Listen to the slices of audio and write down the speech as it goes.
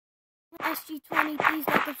SG20. Please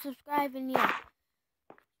like and subscribe, and yeah.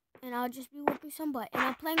 And I'll just be whooping some butt. And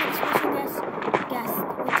I'm playing with a special guest,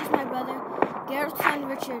 which is my brother, Garrett's son,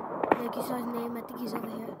 Richard. Like you saw his name. I think he's over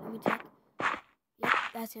here. Let me check. Yep,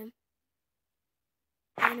 that's him.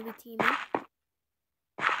 We're gonna be teaming.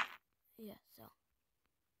 Yeah, so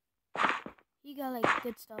he got like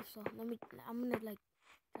good stuff. So I'm gonna like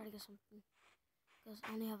try to get something because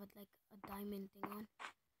I only have like a diamond thing on.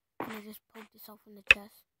 And I just poked this off in the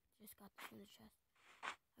chest. Just got this in the chest.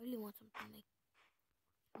 I really want something like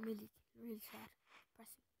really sad,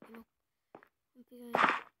 depressing, you know. I'm figuring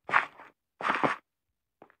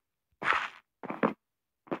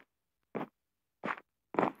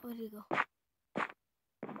where did he go?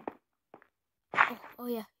 Oh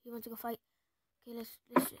yeah, he wants to go fight. Okay, let's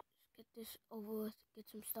get this over with. Get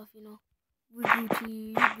some stuff, you know. We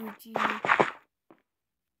Gucci.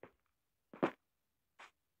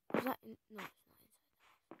 Is that in? No, it's not inside the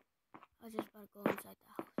house. I was just about to go inside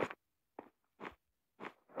the house.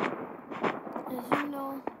 As you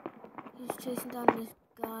know, he's chasing down this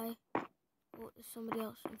guy. Oh, there's somebody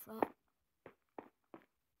else in front.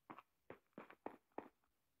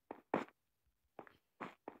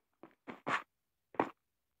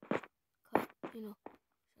 Cut, you know,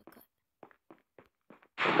 shortcut.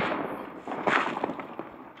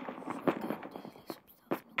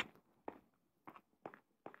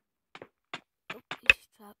 Oh, he's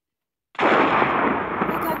trapped.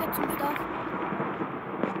 Okay, I get some stuff.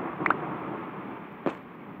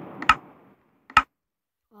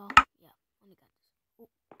 Well, yeah, only got this. Oh.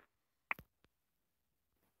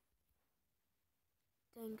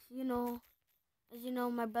 Thanks, you know. As you know,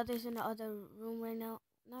 my brother's in the other room right now.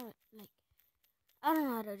 Not like, I don't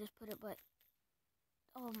know how to just put it, but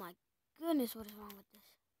oh my goodness, what is wrong with this?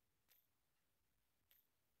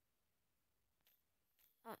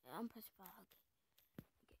 I'm pressing 5.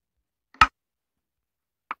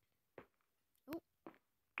 Okay. Oh.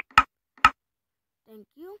 Thank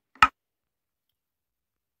you.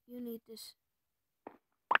 You need this.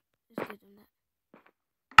 Let's give them that.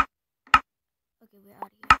 Okay, we're out of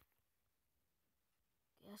here.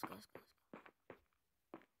 Okay, let's go.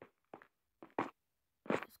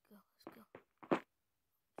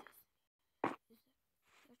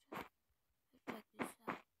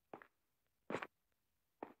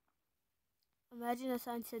 Imagine a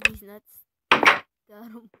sign said these nuts.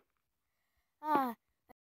 Got him. I'm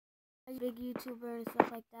a big YouTuber and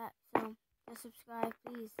stuff like that, so just subscribe,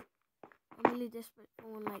 please. I'm really desperate for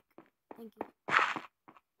one like. Thank you.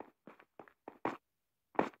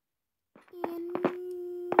 And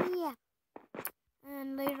yeah.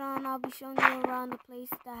 And later on, I'll be showing you around the place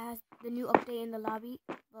that has the new update in the lobby.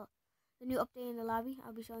 Well, the new update in the lobby.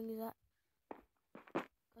 I'll be showing you that.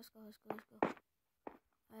 Let's go.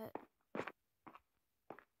 Alright.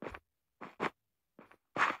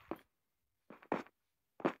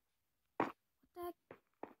 What the heck?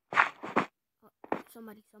 Oh,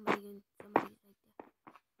 somebody's right there.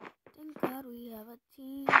 Thank God we have a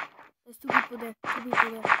team. There's 2 people there. Pick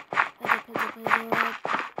up.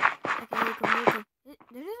 Okay, here we come.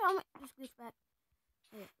 There it is. Oh my, just glitch back.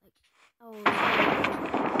 Oh yeah, like, oh yeah.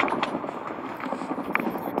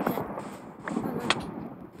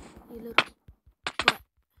 You little butt.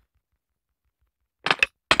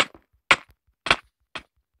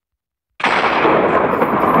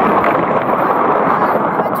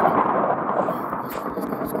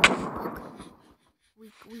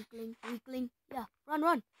 Weakling. Yeah,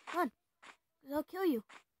 run. I'll kill you.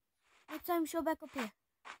 Next time, show back up here.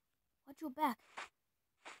 Watch your back,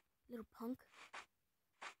 little punk.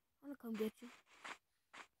 I'm gonna come get you.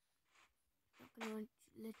 I'm not gonna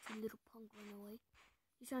let you little punk run away.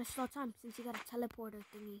 He's trying to stall time since he got a teleporter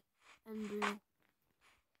thingy. Embryo.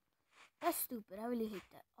 That's stupid. I really hate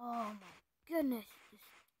that. Oh my goodness. This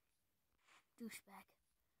douchebag.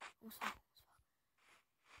 Almost fell.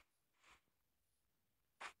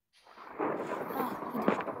 Oh,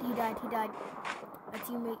 he died. My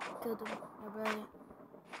teammate killed him. My brother.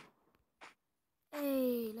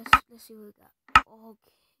 Hey, let's see what we got.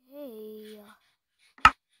 Okay.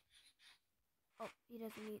 Oh, he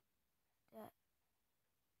doesn't need that.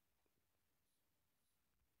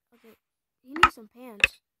 Okay, he needs some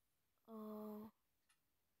pants. Oh,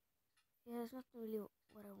 yeah, that's not really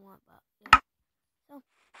what I want, but yeah. So,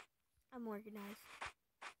 I'm organized.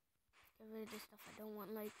 Get rid of the stuff I don't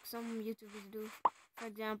want, like some YouTubers do. For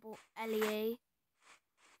example, LEA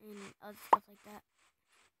and other stuff like that.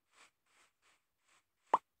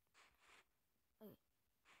 Okay,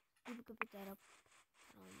 people could pick that up.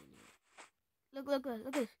 I don't really need it.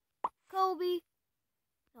 Look this. Kobe.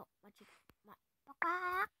 No, my chicken. My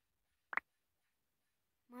papa.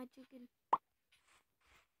 My chicken.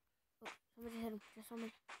 Oh, somebody hit him. There's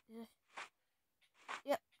somebody.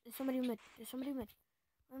 Yep, there's somebody mid. There's somebody mid.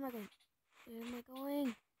 Where am I going? Where am I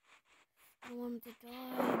going? I don't want him to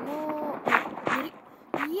die. No.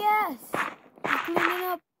 Oh, yes! He's cleaning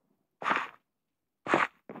up.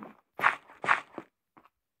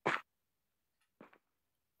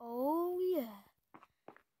 Oh, yeah.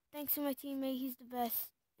 Thanks to my teammate. He's the best.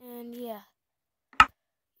 And, yeah.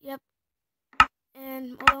 Yep.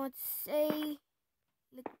 And all I want to say...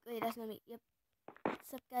 Look, wait, that's not me. Yep.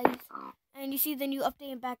 What's up, guys? And you see the new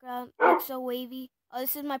update in background. Looks so wavy. Oh,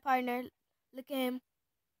 this is my partner. Look at him.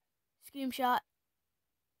 Screenshot.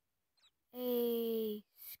 A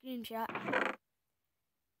screenshot.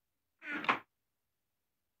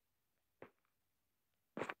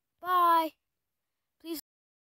 Bye.